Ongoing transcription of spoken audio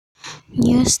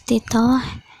News title: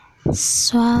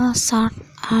 Swell sharks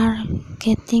are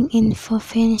getting into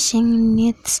fishing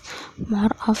nets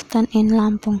more often in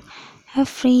Lampung.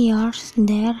 Every year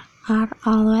there are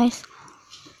always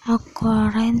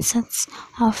occurrences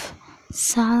of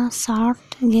swell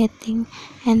sharks getting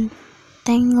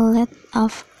entangled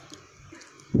of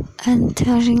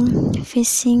entering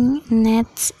fishing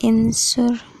nets in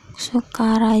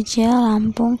Sukaraja,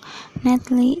 Lampung.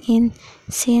 Lately it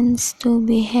seems to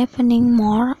be happening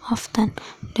more often,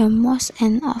 the most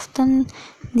and often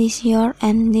this year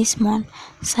and this month,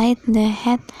 said the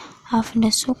head of the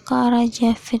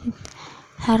Sukaraja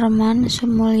Fisherman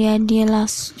Muryadi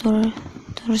last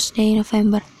Thursday,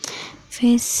 November.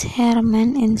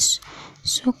 Fishermen in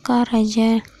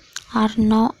Sukaraja are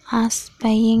known as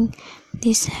payang.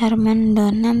 This herman,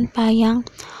 the name payang,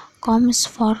 comes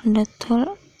from the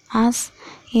tool as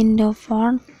in the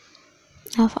form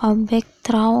of a big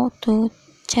trawl to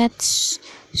catch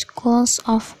schools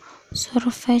of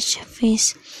surface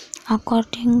fish.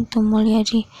 According to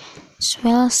Muryadi,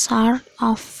 swell sharks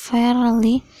of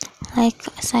fairly large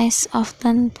size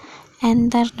often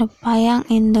enter the payang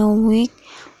in the week.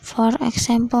 For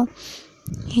example,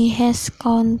 he has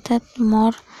counted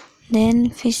more than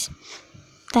 5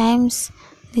 times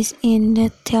this in the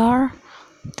third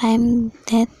time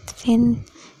that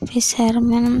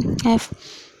fishermen have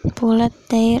pulled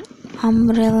their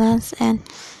umbrellas, and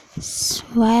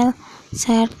swell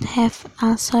sharks have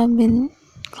also been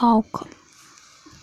caught.